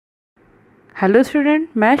Hello student,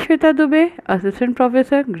 मैं Shweta Dubey, assistant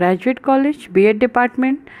professor graduate college B.Ed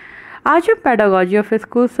department. आज हम pedagogy of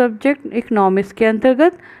school subject economics के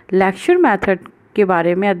अंतर्गत लेक्चर मेथड के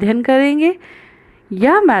बारे में अध्ययन करेंगे।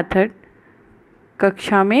 यह मेथड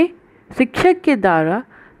कक्षा में शिक्षक के द्वारा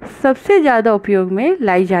सबसे ज़्यादा उपयोग में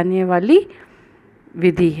लाई जाने वाली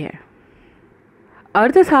विधि है।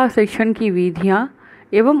 अर्थशास्त्र शिक्षण की विधियाँ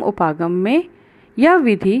एवं उपागम में यह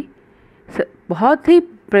विधि बहुत ही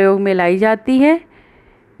प्रयोग में लाई जाती है।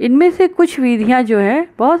 इनमें से कुछ विधियां जो है,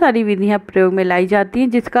 बहुत सारी विधियां प्रयोग में लाई जाती हैं,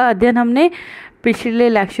 जिसका अध्ययन हमने पिछले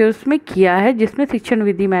लेक्चर्स में किया है, जिसमें शिक्षण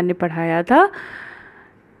विधि मैंने पढ़ाया था।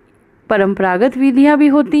 परंपरागत विधियां भी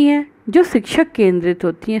होती हैं जो शिक्षक केंद्रित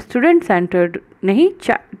होती हैं, स्टूडेंट सेंटर्ड नहीं,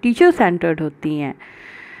 टीचर सेंटर्ड होती हैं।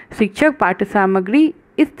 शिक्षक पाठ्य सामग्री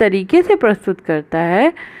इस तरीके से प्रस्तुत करता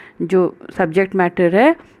है, जो सब्जेक्ट मैटर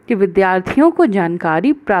है, कि विद्यार्थियों को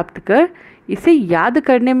जानकारी प्राप्त कर इसे याद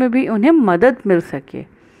करने में भी उन्हें मदद मिल सके,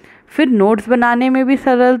 फिर नोट्स बनाने में भी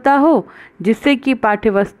सरलता हो, जिससे कि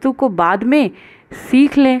पाठ्यवस्तु को बाद में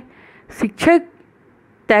सीख लें। शिक्षक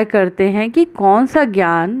तय करते हैं कि कौन सा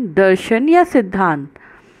ज्ञान, दर्शन या सिद्धांत,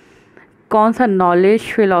 कौन सा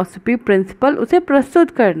नॉलेज, फिलॉसफी, प्रिंसिपल उसे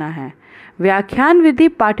प्रस्तुत करना है। व्याख्यान विधि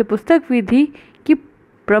पाठ्यपुस्तक विधि की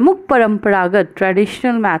प्रमुख परंपरागत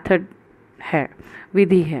ट्रेडिशनल मेथड है,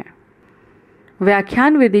 विधि है।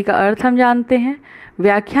 व्याख्यान विधि का अर्थ हम जानते हैं।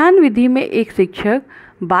 व्याख्यान विधि में एक शिक्षक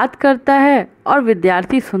बात करता है और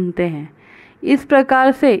विद्यार्थी सुनते हैं। इस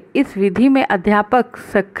प्रकार से इस विधि में अध्यापक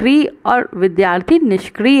सक्रिय और विद्यार्थी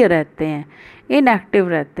निष्क्रिय रहते हैं, इनएक्टिव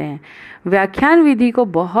रहते हैं। व्याख्यान विधि को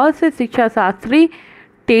बहुत से शिक्षा शास्त्री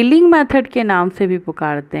टेलिंग मेथड के नाम से भी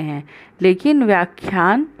पुकारते हैं, लेकिन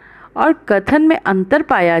व्याख्यान और कथन में अंतर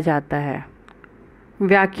पाया जाता है।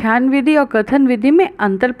 व्याख्यान विधि और कथन विधि में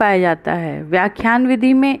अंतर पाया जाता है। व्याख्यान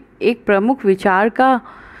विधि में एक प्रमुख विचार का,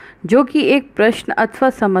 जो कि एक प्रश्न अथवा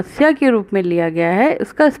समस्या के रूप में लिया गया है,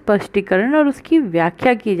 उसका स्पष्टीकरण और उसकी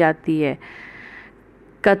व्याख्या की जाती है।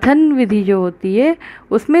 कथन विधि जो होती है,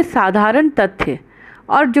 उसमें साधारण तथ्य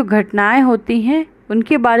और जो घटनाएं होती हैं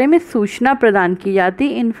उनके बारे में सूचना प्रदान की जाती,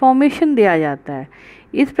 इन्फॉर्मेशन दिया जाता है।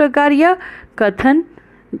 इस प्रकार यह कथन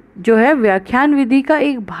जो है व्याख्यान विधि का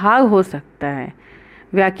एक भाग हो सकता है।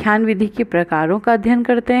 व्याख्यान विधि के प्रकारों का अध्ययन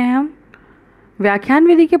करते हैं हम। व्याख्यान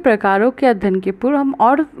विधि के प्रकारों के अध्ययन के पूर्व हम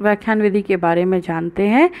और व्याख्यान विधि के बारे में जानते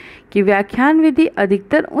हैं कि व्याख्यान विधि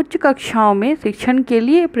अधिकतर उच्च कक्षाओं में शिक्षण के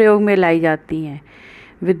लिए प्रयोग में लाई जाती हैं।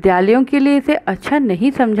 विद्यालयों के लिए इसे अच्छा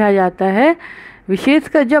नहीं समझा जाता है,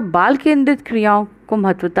 विशेषकर जब बाल केंद्रित क्रियाओं को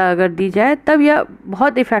महत्वता अगर दी जाए, तब यह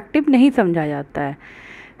बहुत इफ़ेक्टिव नहीं समझा जाता है।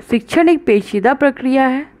 शिक्षण एक पेचीदा प्रक्रिया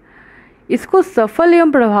है। इसको सफल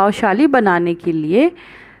एवं प्रभावशाली बनाने के लिए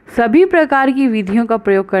सभी प्रकार की विधियों का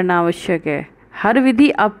प्रयोग करना आवश्यक है। हर विधि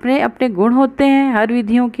अपने अपने गुण होते हैं, हर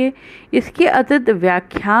विधियों के। इसके अतिरिक्त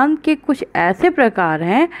व्याख्यान के कुछ ऐसे प्रकार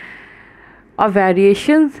हैं और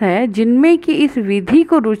वेरिएशंस हैं जिनमें कि इस विधि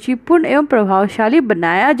को रुचिपूर्ण एवं प्रभावशाली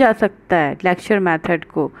बनाया जा सकता है। लेक्चर मेथड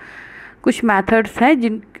को कुछ मेथड्स हैं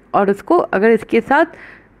जिन, और उसको अगर इसके साथ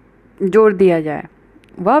जोड़ दिया जाए,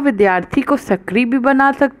 वह विद्यार्थी को सक्रिय भी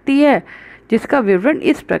बना सकती है, जिसका विवरण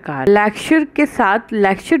इस प्रकार। लेक्चर के साथ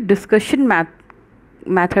लेक्चर डिस्कशन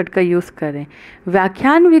मेथड का यूज़ करें।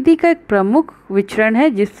 व्याख्यान विधि का एक प्रमुख विचरण है,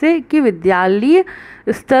 जिससे कि विद्यालयीय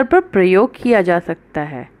स्तर पर प्रयोग किया जा सकता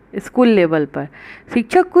है। स्कूल लेवल पर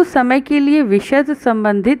शिक्षक कुछ समय के लिए विषय से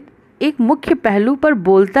संबंधित एक मुख्य पहलू पर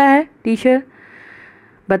बोलता है, टीचर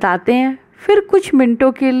बताते हैं, फिर कुछ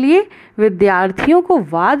मिनटों के लिए विद्यार्थियों को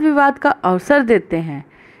वाद विवाद का अवसर देते हैं,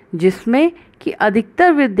 जिसमें कि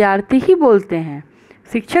अधिकतर विद्यार्थी ही बोलते हैं।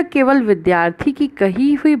 शिक्षक केवल विद्यार्थी की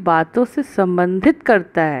कही हुई बातों से संबंधित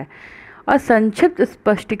करता है और संक्षिप्त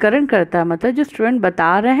स्पष्टीकरण करता है, मतलब जो स्टूडेंट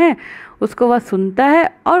बता रहे हैं उसको वह सुनता है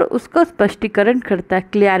और उसका स्पष्टीकरण करता है,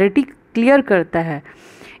 क्लियर करता है।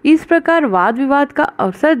 इस प्रकार वाद विवाद का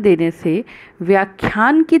अवसर देने से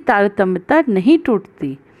व्याख्यान की तारतम्यता नहीं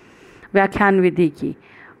टूटती। व्याख्यान विधि की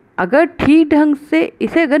अगर ठीक ढंग से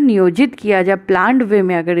इसे अगर नियोजित किया जाए, प्लान्ड वे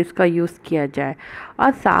में अगर इसका यूज़ किया जाए,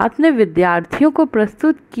 और साथ में विद्यार्थियों को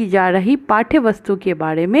प्रस्तुत की जा रही पाठ्य वस्तु के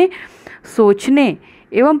बारे में सोचने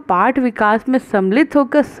एवं पाठ विकास में सम्मिलित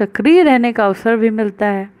होकर सक्रिय रहने का अवसर भी मिलता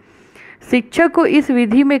है। शिक्षक को इस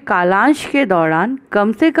विधि में कालांश के दौरान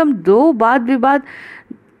कम से कम 2 वाद विवाद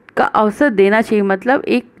का अवसर देना चाहिए। मतलब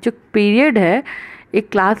एक जो पीरियड है, एक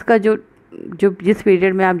क्लास का जो जिस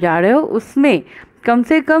पीरियड में आप जा रहे हो, उसमें कम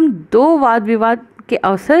से कम 2 वाद विवाद के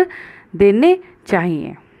अवसर देने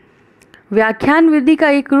चाहिए। व्याख्यान विधि का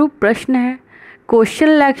एक रूप प्रश्न है, क्वेश्चन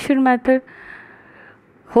लेक्चर मेथड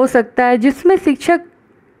हो सकता है, जिसमें शिक्षक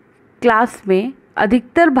क्लास में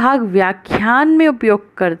अधिकतर भाग व्याख्यान में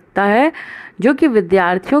उपयोग करता है, जो कि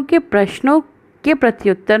विद्यार्थियों के प्रश्नों के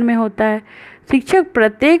प्रत्युत्तर में होता है। शिक्षक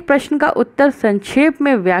प्रत्येक प्रश्न का उत्तर संक्षेप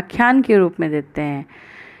में व्याख्यान के रूप में देते हैं।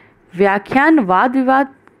 व्याख्यान वाद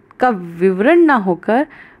विवाद का विवरण न होकर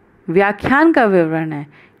व्याख्यान का विवरण है,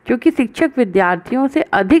 क्योंकि शिक्षक विद्यार्थियों से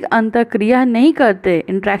अधिक अंतःक्रिया नहीं करते,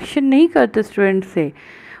 इंटरेक्शन नहीं करते स्टूडेंट से।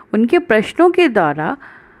 उनके प्रश्नों के द्वारा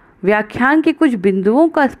व्याख्यान के कुछ बिंदुओं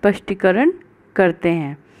का स्पष्टीकरण करते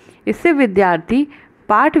हैं। इससे विद्यार्थी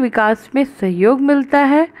पाठ विकास में सहयोग मिलता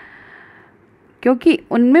है, क्योंकि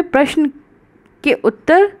उनमें प्रश्न के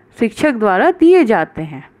उत्तर शिक्षक द्वारा दिए जाते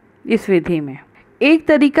हैं। इस विधि में एक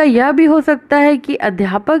तरीका यह भी हो सकता है कि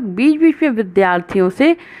अध्यापक बीच बीच में विद्यार्थियों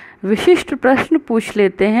से विशिष्ट प्रश्न पूछ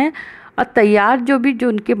लेते हैं और तैयार जो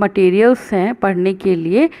उनके मटेरियल्स हैं पढ़ने के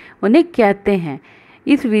लिए उन्हें कहते हैं।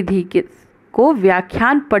 इस विधि को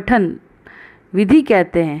व्याख्यान पठन विधि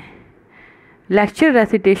कहते हैं। लेक्चर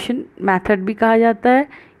रेसिटेशन मेथड भी कहा जाता है।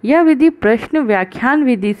 यह विधि प्रश्न व्याख्यान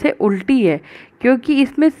विधि से उल्टी है, क्योंकि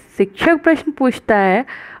इसमें शिक्षक प्रश्न पूछता है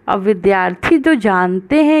और विद्यार्थी जो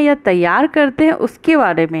जानते हैं या तैयार करते हैं उसके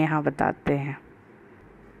बारे में यहाँ बताते हैं।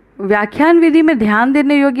 व्याख्यान विधि में ध्यान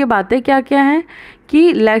देने योग्य बातें क्या क्या हैं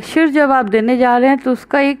कि लेक्चर जब आप देने जा रहे हैं तो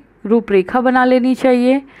उसका एक रूपरेखा बना लेनी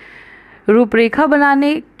चाहिए। रूपरेखा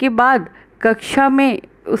बनाने के बाद कक्षा में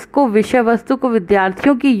उसको विषय वस्तु को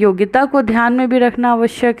विद्यार्थियों की योग्यता को ध्यान में भी रखना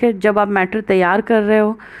आवश्यक है जब आप मैटर तैयार कर रहे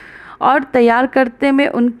हो। और तैयार करते में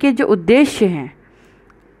उनके जो उद्देश्य हैं,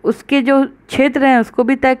 उसके जो क्षेत्र हैं उसको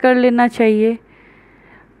भी तय कर लेना चाहिए।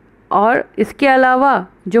 और इसके अलावा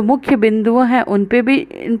जो मुख्य बिंदु हैं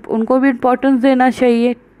उनको भी इम्पोर्टेंस देना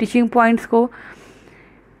चाहिए, टीचिंग पॉइंट्स को।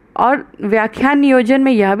 और व्याख्यान नियोजन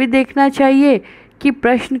में यह भी देखना चाहिए कि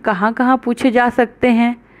प्रश्न कहाँ कहाँ पूछे जा सकते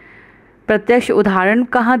हैं, प्रत्यक्ष उदाहरण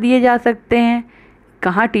कहाँ दिए जा सकते हैं,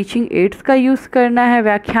 कहाँ टीचिंग एड्स का यूज़ करना है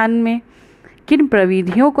व्याख्यान में, किन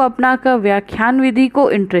प्रविधियों को अपनाकर व्याख्यान विधि को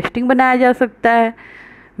इंटरेस्टिंग बनाया जा सकता है,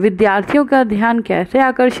 विद्यार्थियों का ध्यान कैसे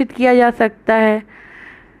आकर्षित किया जा सकता है।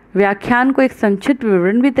 व्याख्यान को एक संक्षिप्त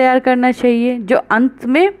विवरण भी तैयार करना चाहिए जो अंत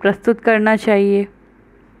में प्रस्तुत करना चाहिए।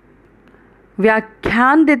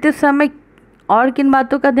 व्याख्यान देते समय और किन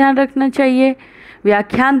बातों का ध्यान रखना चाहिए?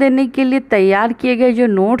 व्याख्यान देने के लिए तैयार किए गए जो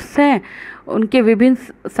नोट्स हैं उनके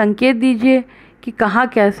विभिन्न संकेत दीजिए कि कहाँ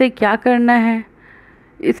कैसे क्या करना है।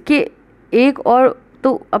 इसके एक और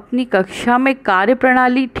तो अपनी कक्षा में कार्य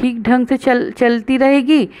प्रणाली ठीक ढंग से चलती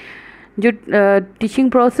रहेगी, जो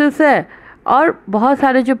टीचिंग प्रोसेस है, और बहुत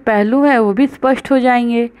सारे जो पहलू हैं वो भी स्पष्ट हो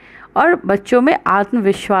जाएंगे और बच्चों में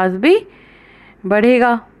आत्मविश्वास भी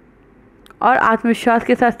बढ़ेगा और आत्मविश्वास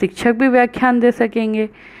के साथ शिक्षक भी व्याख्यान दे सकेंगे।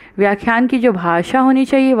 व्याख्यान की जो भाषा होनी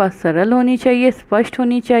चाहिए वह सरल होनी चाहिए, स्पष्ट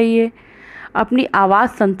होनी चाहिए। अपनी आवाज़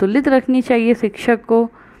संतुलित रखनी चाहिए शिक्षक को।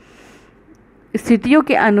 स्थितियों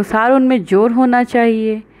के अनुसार उनमें जोर होना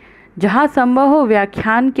चाहिए। जहाँ संभव हो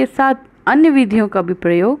व्याख्यान के साथ अन्य विधियों का भी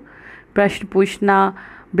प्रयोग, प्रश्न पूछना,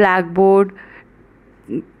 ब्लैक बोर्ड,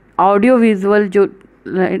 ऑडियो विजुअल जो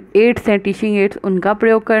एड्स हैं, टीचिंग एड्स, उनका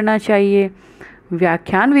प्रयोग करना चाहिए।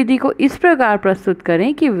 व्याख्यान विधि को इस प्रकार प्रस्तुत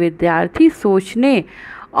करें कि विद्यार्थी सोचने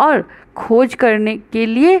और खोज करने के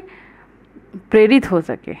लिए प्रेरित हो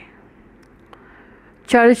सके।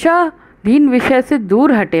 चर्चाधीन विषय से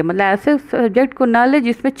दूर हटे, मतलब ऐसे सब्जेक्ट को ना ले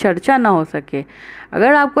जिसमें चर्चा ना हो सके।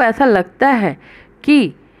 अगर आपको ऐसा लगता है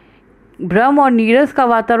कि भ्रम और नीरस का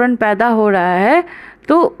वातावरण पैदा हो रहा है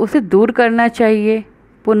तो उसे दूर करना चाहिए।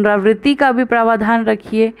 पुनरावृत्ति का भी प्रावधान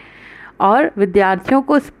रखिए और विद्यार्थियों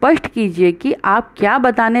को स्पष्ट कीजिए कि आप क्या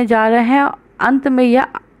बताने जा रहे हैं, अंत में यह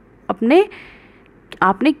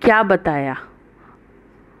आपने क्या बताया।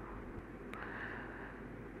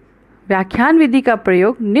 व्याख्यान विधि का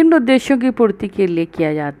प्रयोग निम्न उद्देश्यों की पूर्ति के लिए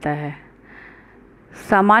किया जाता है।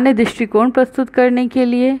 सामान्य दृष्टिकोण प्रस्तुत करने के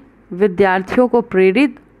लिए, विद्यार्थियों को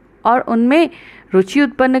प्रेरित और उनमें रुचि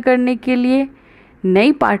उत्पन्न करने के लिए,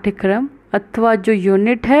 नई पाठ्यक्रम अथवा जो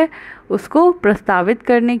यूनिट है उसको प्रस्तावित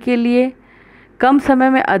करने के लिए, कम समय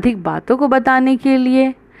में अधिक बातों को बताने के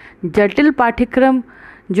लिए, जटिल पाठ्यक्रम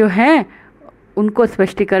जो हैं उनको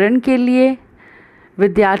स्पष्टीकरण के लिए,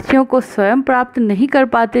 विद्यार्थियों को स्वयं प्राप्त नहीं कर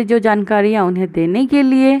पाते जो जानकारियाँ उन्हें देने के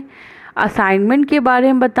लिए, असाइनमेंट के बारे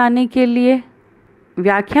में बताने के लिए।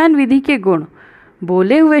 व्याख्यान विधि के गुण: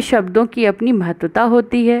 बोले हुए शब्दों की अपनी महत्वता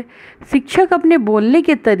होती है। शिक्षक अपने बोलने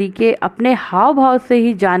के तरीके, अपने हाव भाव से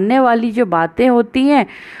ही जानने वाली जो बातें होती हैं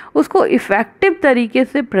उसको इफ़ेक्टिव तरीके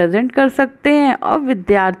से प्रेजेंट कर सकते हैं और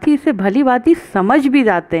विद्यार्थी इसे भली भांति समझ भी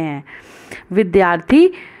जाते हैं।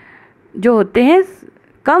 विद्यार्थी जो होते हैं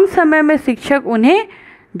कम समय में शिक्षक उन्हें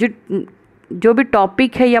जो भी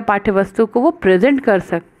टॉपिक है या पाठ्यवस्तु को वो प्रेजेंट कर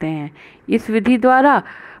सकते हैं। इस विधि द्वारा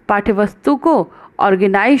पाठ्यवस्तु को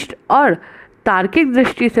ऑर्गेनाइज्ड और तार्किक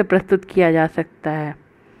दृष्टि से प्रस्तुत किया जा सकता है।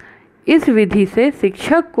 इस विधि से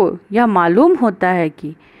शिक्षक को यह मालूम होता है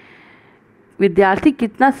कि विद्यार्थी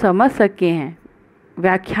कितना समझ सके हैं।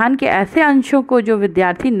 व्याख्यान के ऐसे अंशों को जो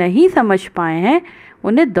विद्यार्थी नहीं समझ पाए हैं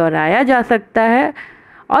उन्हें दोहराया जा सकता है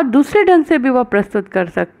और दूसरे ढंग से भी वह प्रस्तुत कर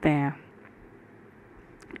सकते हैं।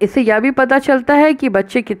 इससे यह भी पता चलता है कि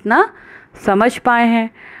बच्चे कितना समझ पाए हैं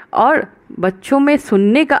और बच्चों में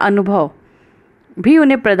सुनने का अनुभव भी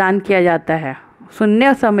उन्हें प्रदान किया जाता है। सुनने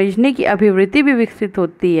और समझने की अभिवृत्ति भी विकसित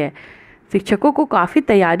होती है। शिक्षकों को काफ़ी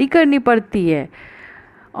तैयारी करनी पड़ती है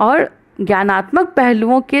और ज्ञानात्मक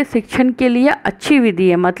पहलुओं के शिक्षण के लिए अच्छी विधि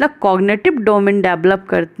है। मतलब कॉग्निटिव डोमेन डेवलप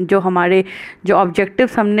कर जो हमारे जो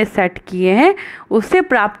ऑब्जेक्टिव्स हमने सेट किए हैं उससे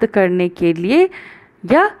प्राप्त करने के लिए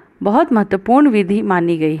यह बहुत महत्वपूर्ण विधि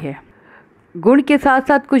मानी गई है। गुण के साथ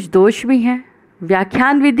साथ कुछ दोष भी हैं।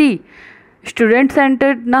 व्याख्यान विधि स्टूडेंट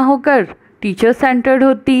सेंटर्ड ना होकर टीचर सेंटर्ड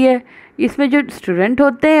होती है। इसमें जो स्टूडेंट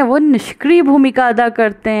होते हैं वो निष्क्रिय भूमिका अदा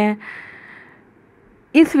करते हैं।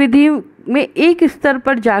 इस विधि में एक स्तर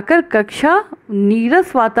पर जाकर कक्षा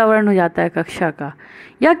नीरस वातावरण हो जाता है कक्षा का,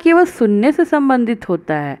 या केवल सुनने से संबंधित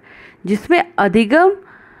होता है जिसमें अधिगम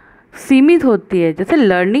सीमित होती है। जैसे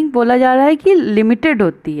लर्निंग बोला जा रहा है कि लिमिटेड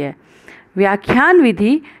होती है। व्याख्यान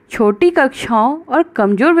विधि छोटी कक्षाओं और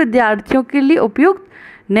कमज़ोर विद्यार्थियों के लिए उपयुक्त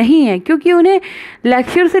नहीं है क्योंकि उन्हें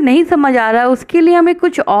लेक्चर से नहीं समझ आ रहा है। उसके लिए हमें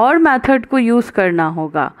कुछ और मेथड को यूज़ करना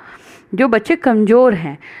होगा। जो बच्चे कमज़ोर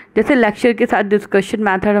हैं, जैसे लेक्चर के साथ डिस्कशन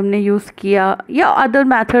मेथड हमने यूज़ किया या अदर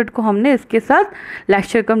मेथड को हमने इसके साथ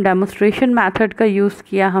लेक्चर कम डेमोन्स्ट्रेशन मेथड का यूज़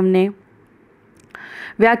किया हमने।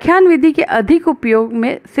 व्याख्यान विधि के अधिक उपयोग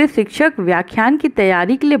में से शिक्षक व्याख्यान की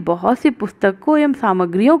तैयारी के लिए बहुत सी पुस्तकों एवं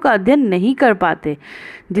सामग्रियों का अध्ययन नहीं कर पाते,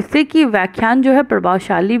 जिससे कि व्याख्यान जो है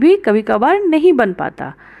प्रभावशाली भी कभी कभार नहीं बन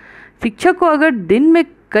पाता। शिक्षक को अगर दिन में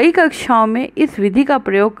कई कक्षाओं में इस विधि का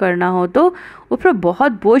प्रयोग करना हो तो उस पर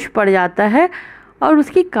बहुत बोझ पड़ जाता है और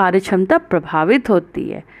उसकी कार्यक्षमता प्रभावित होती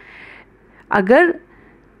है। अगर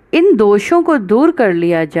इन दोषों को दूर कर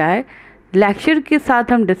लिया जाए, लेक्चर के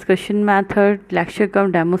साथ हम डिस्कशन मेथड, लेक्चर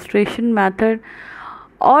कम डेमोन्स्ट्रेशन मेथड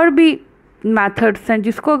और भी मेथड्स हैं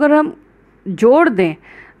जिसको अगर हम जोड़ दें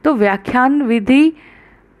तो व्याख्यान विधि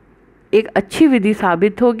एक अच्छी विधि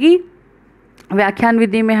साबित होगी। व्याख्यान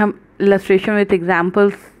विधि में हम इलस्ट्रेशन विथ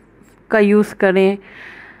एग्जाम्पल्स का यूज़ करें,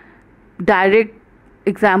 डायरेक्ट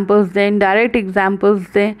एग्जाम्पल्स दें, इनडायरेक्ट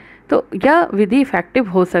एग्जाम्पल्स दें, तो यह विधि इफ़ेक्टिव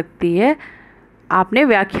हो सकती है। आपने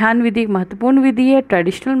व्याख्यान विधि एक महत्वपूर्ण विधि है,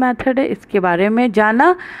 ट्रेडिशनल मेथड है, इसके बारे में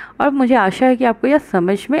जाना और मुझे आशा है कि आपको यह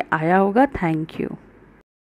समझ में आया होगा। Thank you.